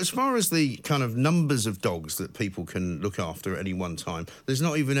 And so as far as the kind of numbers of dogs that people can look after at any one time, there's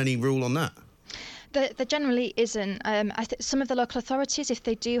not even any rule on that? There generally isn't. Some of the local authorities, if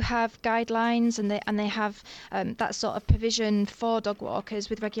they do have guidelines and they have that sort of provision for dog walkers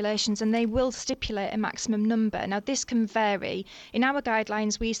with regulations, and they will stipulate a maximum number. Now, this can vary. In our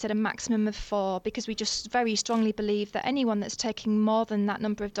guidelines, we said a maximum of 4 because we just very strongly believe that anyone that's taking more than that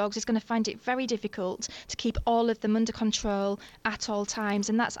number of dogs is going to find it very difficult to keep all of them under control at all times,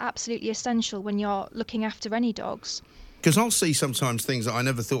 and that's absolutely essential when you're looking after any dogs. Because I'll see sometimes things that I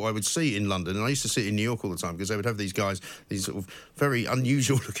never thought I would see in London, and I used to see it in New York all the time because they would have these guys, these sort of very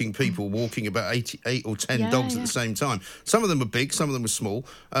unusual-looking people walking about 8 or 10 dogs at the same time. Some of them were big, some of them were small,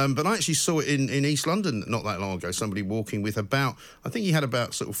 but I actually saw it in East London not that long ago, somebody walking with I think he had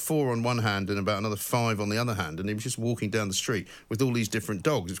about sort of 4 on one hand and about another 5 on the other hand, and he was just walking down the street with all these different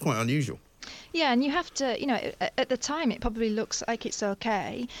dogs. It's quite unusual. Yeah, and you have to, at the time it probably looks like it's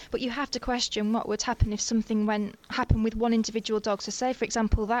okay, but you have to question what would happen if something happened with one individual dog. So say, for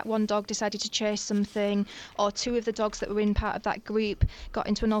example, that one dog decided to chase something, or 2 of the dogs that were in part of that group got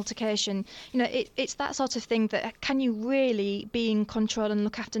into an altercation. It's that sort of thing that can you really be in control and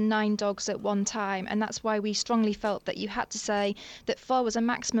look after 9 dogs at one time? And that's why we strongly felt that you had to say that 4 was a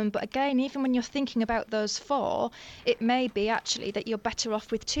maximum. But again, even when you're thinking about those 4, it may be actually that you're better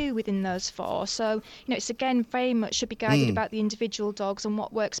off with 2 within those 4. So, it's again very much should be guided about the individual dogs and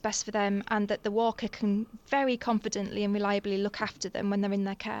what works best for them, and that the walker can very confidently and reliably look after them when they're in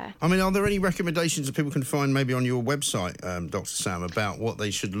their care. I mean, are there any recommendations that people can find maybe on your website, Dr. Sam, about what they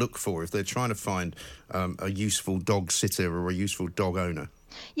should look for if they're trying to find a useful dog sitter or a useful dog owner?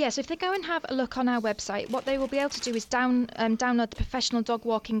 Yes, if they go and have a look on our website, what they will be able to do is download the professional dog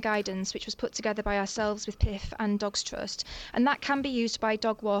walking guidance, which was put together by ourselves with PIF and Dogs Trust, and that can be used by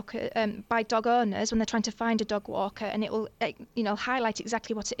dog owners when they're trying to find a dog walker, and it will highlight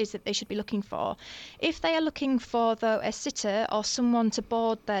exactly what it is that they should be looking for. If they are looking for, though, a sitter or someone to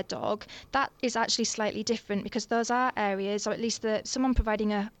board their dog, that is actually slightly different, because those are areas, or at least someone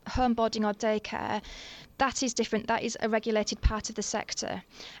providing a home boarding or daycare. that is different. That is a regulated part of the sector.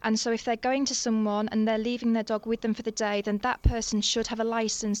 And so if they're going to someone and they're leaving their dog with them for the day, then that person should have a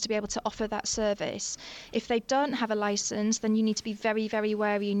licence to be able to offer that service. If they don't have a licence, then you need to be very, very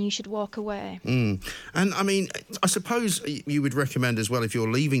wary and you should walk away. And I mean, I suppose you would recommend as well if you're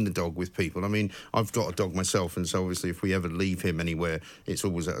leaving the dog with people. I mean, I've got a dog myself, and so obviously if we ever leave him anywhere, it's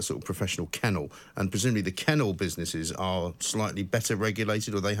always at a sort of professional kennel. And presumably the kennel businesses are slightly better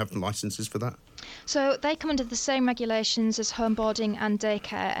regulated, or they have licences for that? So they come under the same regulations as home boarding and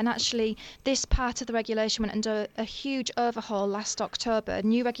daycare, and actually this part of the regulation went under a huge overhaul last October.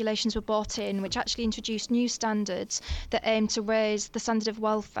 New regulations were brought in which actually introduced new standards that aim to raise the standard of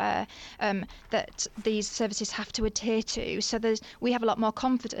welfare that these services have to adhere to. So we have a lot more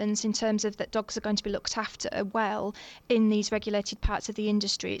confidence in terms of that dogs are going to be looked after well in these regulated parts of the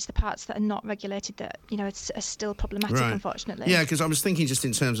industry. It's the parts that are not regulated that, are still problematic, unfortunately. Yeah, because I was thinking just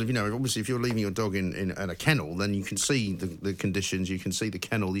in terms of, obviously if you're leaving your dog in a kennel, then you can see the conditions, you can see the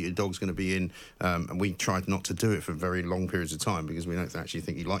kennel that your dog's going to be in, and we tried not to do it for very long periods of time because we don't actually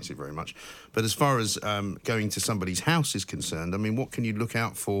think he likes it very much. But as far as going to somebody's house is concerned, I mean, what can you look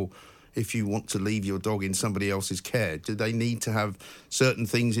out for if you want to leave your dog in somebody else's care? Do they need to have certain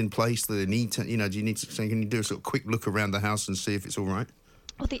things in place? Do they need to, do you need to, can you do a sort of quick look around the house and see if it's all right?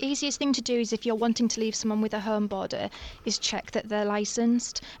 Well, the easiest thing to do is if you're wanting to leave someone with a home boarder is check that they're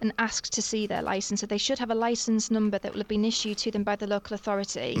licensed and ask to see their licence. So they should have a licence number that will have been issued to them by the local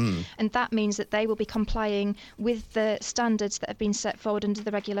authority. And that means that they will be complying with the standards that have been set forward under the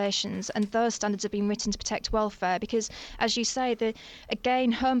regulations. And those standards have been written to protect welfare because, as you say,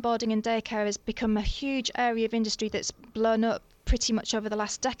 again, home boarding and daycare has become a huge area of industry that's blown up pretty much over the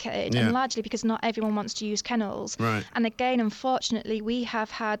last decade, and largely because not everyone wants to use kennels. Right. And again, unfortunately, we have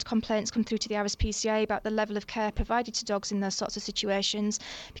had complaints come through to the RSPCA about the level of care provided to dogs in those sorts of situations,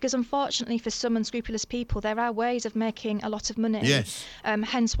 because unfortunately for some unscrupulous people, there are ways of making a lot of money. Yes.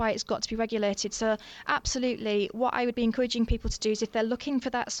 Hence why it's got to be regulated. So absolutely, what I would be encouraging people to do is if they're looking for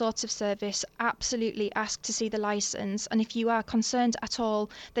that sort of service, absolutely ask to see the licence. And if you are concerned at all,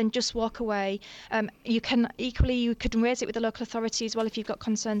 then just walk away. You can raise it with the local authority as well if you've got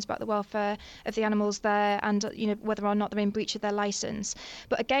concerns about the welfare of the animals there and whether or not they're in breach of their licence.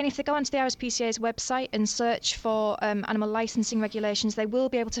 But again, if they go onto the RSPCA's website and search for animal licensing regulations, they will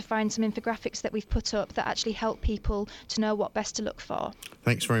be able to find some infographics that we've put up that actually help people to know what best to look for.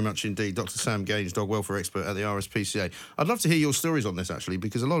 Thanks very much indeed, Dr. Sam Gage, dog welfare expert at the RSPCA. I'd love to hear your stories on this actually,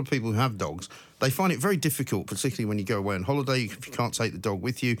 because a lot of people who have dogs, they find it very difficult, particularly when you go away on holiday, if you can't take the dog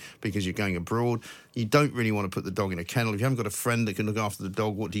with you because you're going abroad. You don't really want to put the dog in a kennel. If you haven't got a friend that can look after the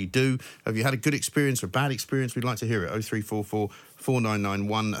dog, what do? Have you had a good experience or a bad experience? We'd like to hear it. 0344 499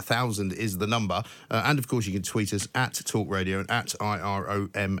 1000 is the number. And, of course, you can tweet us at Talk Radio and at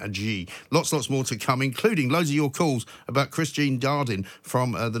IROMG. Lots more to come, including loads of your calls about Jardine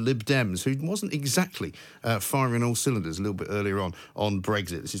from the Lib Dems, who wasn't exactly firing all cylinders a little bit earlier on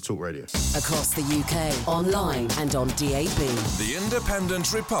Brexit. This is Talk Radio. Across the UK, online and on DAB. The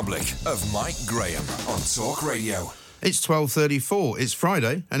Independent Republic of Mike Graham on Talk Radio. It's 12:34. It's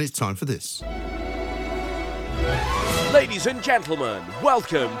Friday, and it's time for this. Ladies and gentlemen,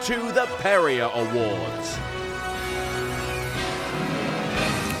 welcome to the Perrier Awards.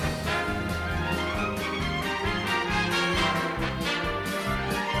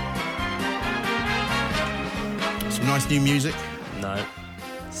 Some nice new music. No.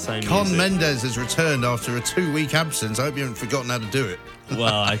 Same Con music. Mendes has returned after a 2-week absence. I hope you haven't forgotten how to do it.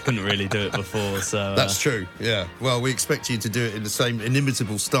 Well, I couldn't really do it before, so... That's true, yeah. Well, we expect you to do it in the same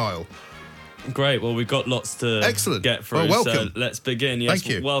inimitable style. Great, well, we've got lots to get through, well, welcome. So let's begin. Yes, Thank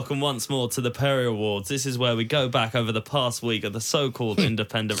you. Welcome once more to the Perrier Awards. This is where we go back over the past week of the so-called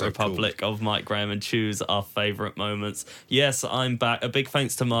Independent Republic of Mike Graham and choose our favourite moments. Yes, I'm back. A big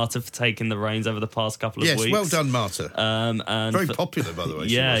thanks to Marta for taking the reins over the past couple of weeks. Yes, well done, Marta. And very popular, by the way.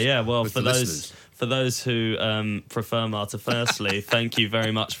 Yeah, well, with for the those... listeners. For those who prefer Marta, firstly, thank you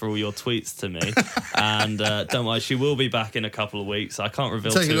very much for all your tweets to me. And don't worry, she will be back in a couple of weeks. I can't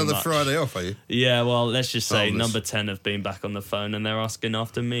reveal too much. Taking another Friday off, are you? Yeah, well, let's just say Marvellous. number 10 have been back on the phone and they're asking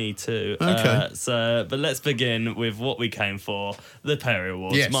after me too. Okay. But let's begin with what we came for, the Perrier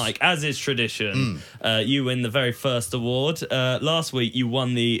Awards. Yes. Mike, as is tradition, you win the very first award. Last week, you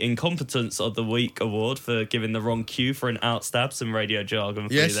won the Incompetence of the Week award for giving the wrong cue for an outstab, some radio jargon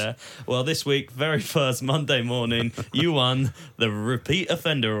for you there. Well, this week, very very first Monday morning, you won the Repeat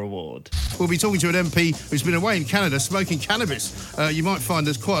Offender Award. We'll be talking to an MP who's been away in Canada smoking cannabis. You might find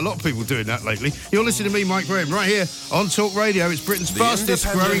there's quite a lot of people doing that lately. You're listening to me, Mike Graham, right here on Talk Radio. It's Britain's fastest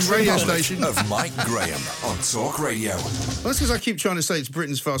growing radio station. Of Mike Graham on Talk Radio. Well, that's because I keep trying to say it's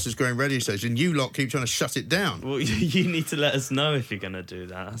Britain's fastest growing radio station. You lot keep trying to shut it down. Well, you need to let us know if you're going to do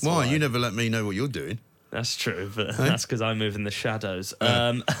that. That's Why? You never let me know what you're doing. That's true, but that's because I move in the shadows.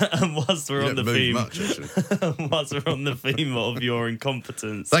 And whilst we're on the theme, whilst we're on the theme of your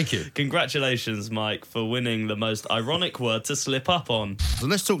incompetence, thank you. Congratulations, Mike, for winning the most ironic word to slip up on. So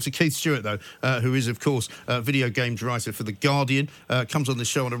let's talk to Keith Stewart, though, who is, of course, a video games writer for The Guardian, comes on the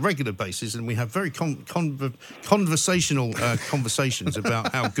show on a regular basis, and we have very conversational conversations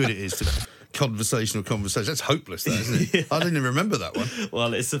about how good it is today. Conversational conversation. That's hopeless, that, isn't it? Yeah. I didn't even remember that one.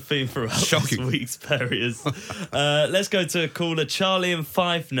 Well, it's a theme for this week's Perriers. Let's go to caller Charlie in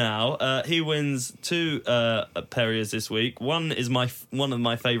Fife now. He wins 2 Perriers this week. One is one of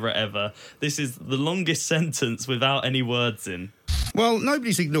my favourite ever. This is the longest sentence without any words in. Well,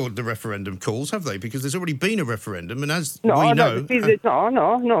 nobody's ignored the referendum calls, have they? Because there's already been a referendum, and as we know... No, wait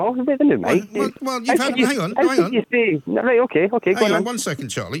a minute, mate. Well, you've had... Hang on. Right, okay, hang on, 1 second,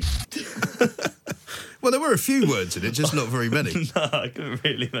 Charlie. Well, there were a few words in it, just not very many. No, I couldn't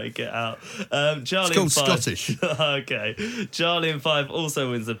really make it out. Charlie it's called Scottish. Okay. Charlie in Fife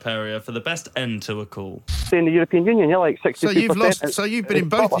also wins a Perrier for the best end to a call. In the European Union, you're like 60%. So you've lost... So you've been in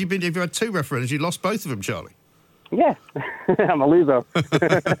both... You've had 2 referendums, you lost both of them, Charlie. Yeah, I'm a loser.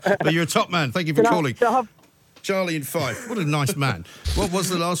 But you're a top man. Thank you for calling. Charlie in Fife. What a nice man. What was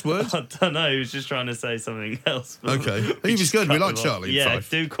the last word? I don't know. He was just trying to say something else. Okay. He was good. We like Charlie in Fife.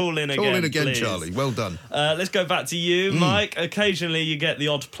 Do call in again. Call in again, please. Charlie. Well done. Let's go back to you, Mike. Occasionally you get the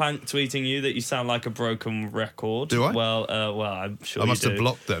odd plank tweeting you that you sound like a broken record. Do I? Well, I'm sure I you must have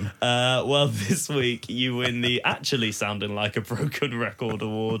blocked them. Well, this week you win the Actually Sounding Like a Broken Record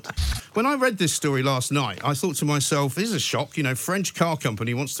award. When I read this story last night, I thought to myself, this is a shock. You know, French car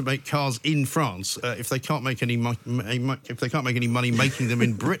company wants to make cars in France if they can't make any money making them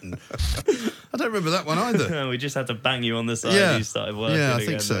in Britain. I don't remember that one either. We just had to bang you on the side and you started working. Yeah, I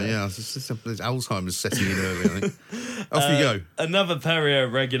think so, yeah. There's Alzheimer's setting in early, I think. Off you go. Another Perrier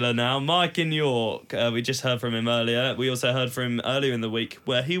regular now, Mike in York. We just heard from him earlier. We also heard from him earlier in the week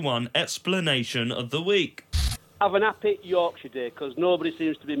where he won Explanation of the Week. Have an happy Yorkshire Day because nobody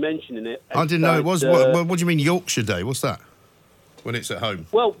seems to be mentioning it. I didn't know it was. What do you mean Yorkshire Day? What's that? When it's at home?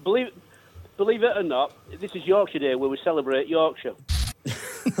 Well, believe it or not, this is Yorkshire Day where we celebrate Yorkshire.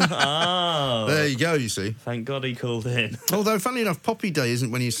 Oh. There you go, you see. Thank God he called in. Although, funnily enough, Poppy Day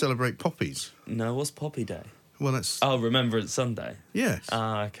isn't when you celebrate poppies. No, what's Poppy Day? Well, that's... Oh, Remembrance Sunday? Yes.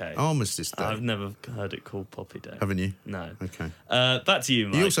 Ah, okay. Armistice Day. I've never heard it called Poppy Day. Haven't you? No. Okay. Back to you,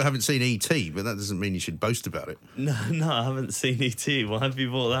 Mike. You also haven't seen E.T., but that doesn't mean you should boast about it. No, I haven't seen E.T. Why have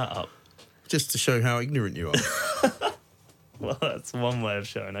you brought that up? Just to show how ignorant you are. Well, that's one way of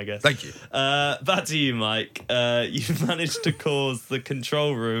showing, I guess. Thank you. Back to you, Mike. You've managed to cause the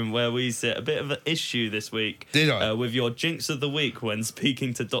control room where we sit a bit of an issue this week. Did I? With your jinx of the week when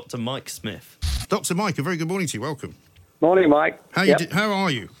speaking to Dr. Mike Smith. Dr. Mike, a very good morning to you. Welcome. Morning, Mike. How are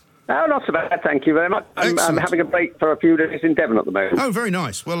you? Oh, not so bad, thank you very much. I'm having a break for a few days in Devon at the moment. Oh, very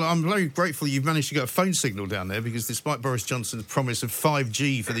nice. Well, I'm very grateful you've managed to get a phone signal down there because despite Boris Johnson's promise of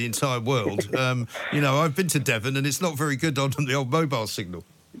 5G for the entire world, I've been to Devon and it's not very good on the old mobile signal.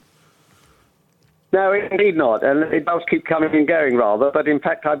 No, indeed not. And it does keep coming and going, rather. But in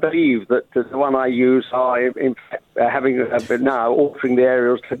fact, I believe that the one I use are in fact now altering the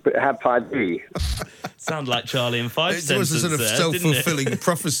aerials to have 5G. Sound like Charlie and Five. It was a sort of self-fulfilling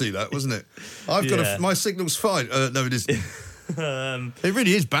prophecy, that, wasn't it? My signal's fine. No, it isn't. It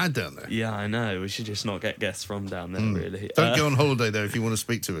really is bad down there. Yeah, I know. We should just not get guests from down there, really. Don't go on holiday there if you want to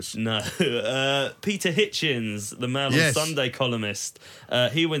speak to us. No. Peter Hitchens, the Mail on Sunday columnist,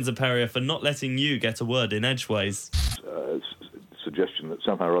 he wins a Perrier for not letting you get a word in edgeways. Suggestion that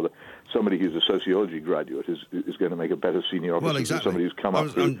somehow or other somebody who's a sociology graduate is going to make a better senior officer than somebody who's come up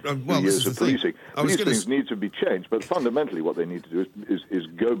through years of policing. These things need to be changed, but fundamentally what they need to do is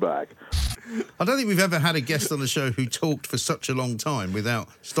go back. I don't think we've ever had a guest on the show who talked for such a long time without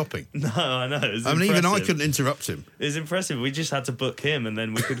stopping. No, I know. Even I couldn't interrupt him. It was impressive. We just had to book him and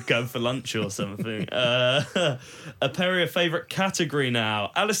then we could go for lunch or something. A Perrier favourite category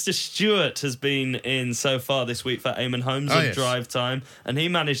now. Alistair Stewart has been in so far this week for Eamon Holmes of Drive Time, and he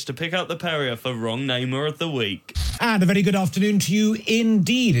managed to pick up the Perrier for Wrong Namer of the Week. And a very good afternoon to you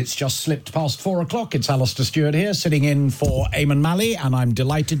indeed. It's just slipped past 4 o'clock. It's Alistair Stewart here, sitting in for Eamon Malley, and I'm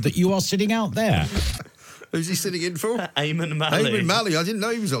delighted that you are sitting out there. Who's he sitting in for? Eamon Malley. Eamon Malley. I didn't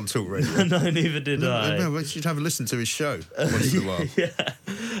know he was on Talk Radio. No, neither did I. No, we should have a listen to his show once in a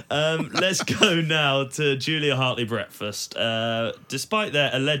while. Let's go now to Julia Hartley Breakfast. Despite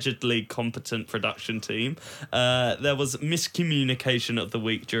their allegedly competent production team, there was miscommunication of the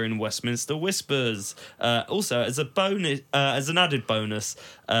week during Westminster Whispers. Also, as an added bonus,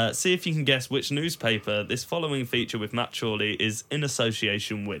 see if you can guess which newspaper this following feature with Matt Chorley is in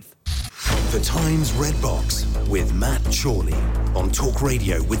association with. The Times Red Box with Matt Chorley on Talk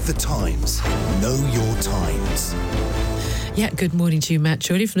Radio with The Times. Know your times. Yeah, good morning to you, Matt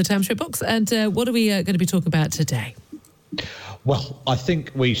Chorley from the Times Red Box. And what are we going to be talking about today? Well, I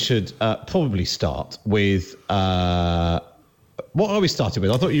think we should probably start with... what are we starting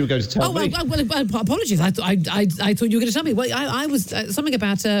with? I thought you were going to tell me. Well, apologies. I thought you were going to tell me. Well, I was something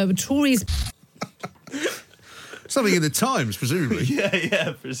about Tories... Something in the Times, presumably.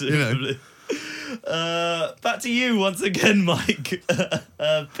 Yeah, presumably. Back to you once again, Mike.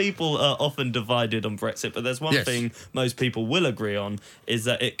 People are often divided on Brexit, but there's one thing most people will agree on, is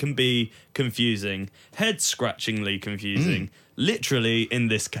that it can be confusing, head-scratchingly confusing, literally in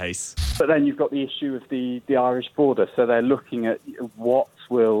this case. But then you've got the issue of the Irish border, so they're looking at what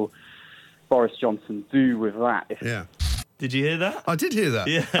will Boris Johnson do with that. Did you hear that? I did hear that.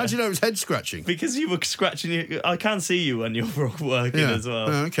 Yeah. How do you know it was head scratching? Because you were scratching I can see you when you're working as well.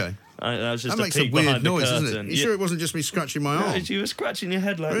 Oh, okay. That was just that makes a weird noise, doesn't it? You sure it wasn't just me scratching my arm? You were scratching your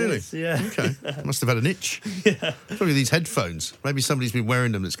head like this. Really? Yeah. Okay. Must have had an itch. Yeah. Probably these headphones. Maybe somebody's been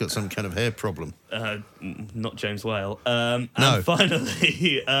wearing them that's got some kind of hair problem. Not James Whale. And no.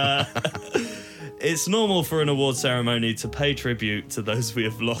 Finally, it's normal for an award ceremony to pay tribute to those we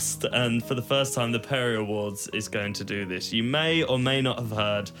have lost, and for the first time, the Perry Awards is going to do this. You may or may not have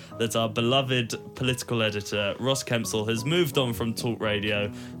heard that our beloved political editor, Ross Kempsell, has moved on from Talk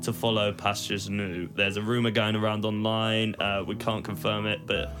Radio to follow pastures new. There's a rumour going around online. We can't confirm it,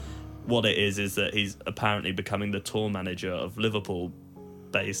 but what it is that he's apparently becoming the tour manager of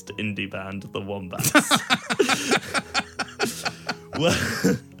Liverpool-based indie band The Wombats.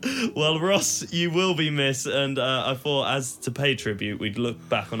 Well, Ross, you will be missed, and I thought, as to pay tribute, we'd look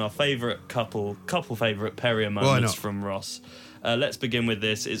back on our favourite couple favourite Perrier moments from Ross. Let's begin with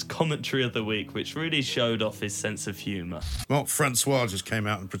this. It's commentary of the week, which really showed off his sense of humour. Mark Francois just came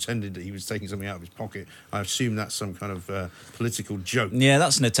out and pretended that he was taking something out of his pocket. I assume that's some kind of political joke. Yeah,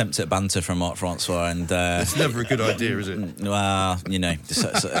 that's an attempt at banter from Mark Francois, and it's never a good idea, is it? Well, you know,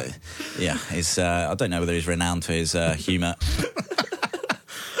 yeah, he's. I don't know whether he's renowned for his humour.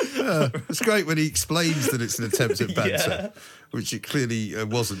 It's great when he explains that it's an attempt at banter, which it clearly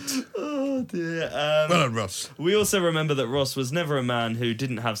wasn't. Oh dear. Well done, Ross. We also remember that Ross was never a man who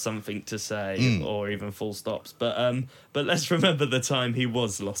didn't have something to say or even full stops. But let's remember the time he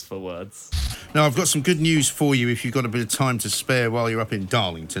was lost for words. Now, I've got some good news for you if you've got a bit of time to spare while you're up in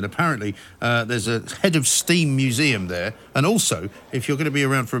Darlington. Apparently, there's a Head of Steam museum there. And also, if you're going to be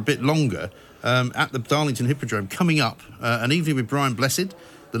around for a bit longer, at the Darlington Hippodrome, coming up, an evening with Brian Blessed,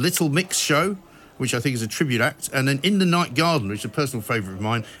 the Little Mix Show, which I think is a tribute act, and then In the Night Garden, which is a personal favourite of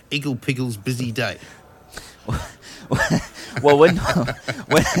mine, Iggle Piggle's Busy Day. Well, when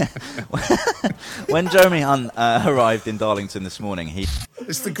Jeremy Hunt arrived in Darlington this morning,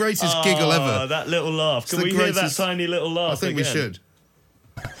 it's the greatest giggle ever. That little laugh. Can we hear that tiny little laugh? I think we should.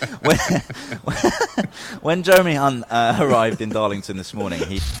 When Jeremy Hunt arrived in Darlington this morning,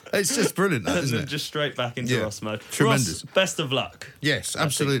 it's just brilliant, that, isn't it? Just straight back into Ross mode. Tremendous. Ross, best of luck. Yes,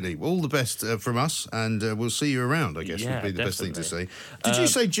 absolutely. All the best from us, and we'll see you around, I guess, would be the best thing to say. Did you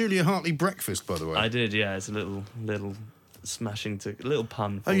say Julia Hartley Breakfast, by the way? I did, yeah. It's a little smashing to a little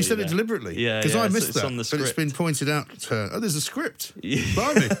pun. You said it deliberately? Yeah, because I missed that. On the script. But it's been pointed out. There's a script. Yeah.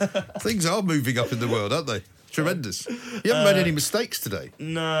 Blimey. Things are moving up in the world, aren't they? Tremendous. You haven't made any mistakes today.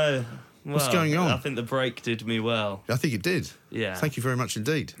 No. What's going on? I think the break did me well. I think it did. Yeah. Thank you very much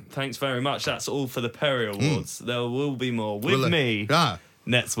indeed. Thanks very much. That's all for the Perry Awards. There will be more with me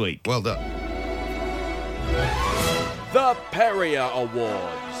next week. Well done. The Perrier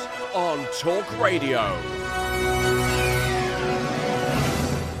Awards on Talk Radio.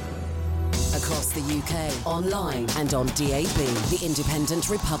 Across the UK, online and on DAB, the Independent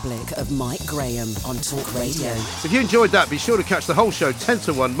Republic of Mike Graham on Talk Radio. So if you enjoyed that, be sure to catch the whole show 10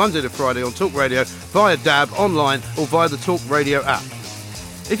 to 1, Monday to Friday on Talk Radio, via DAB, online or via the Talk Radio app.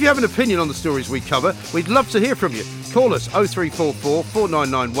 If you have an opinion on the stories we cover, we'd love to hear from you. Call us 0344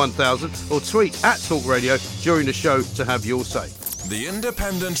 499 1000 or tweet at Talk Radio during the show to have your say. The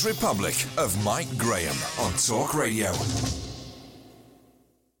Independent Republic of Mike Graham on Talk Radio.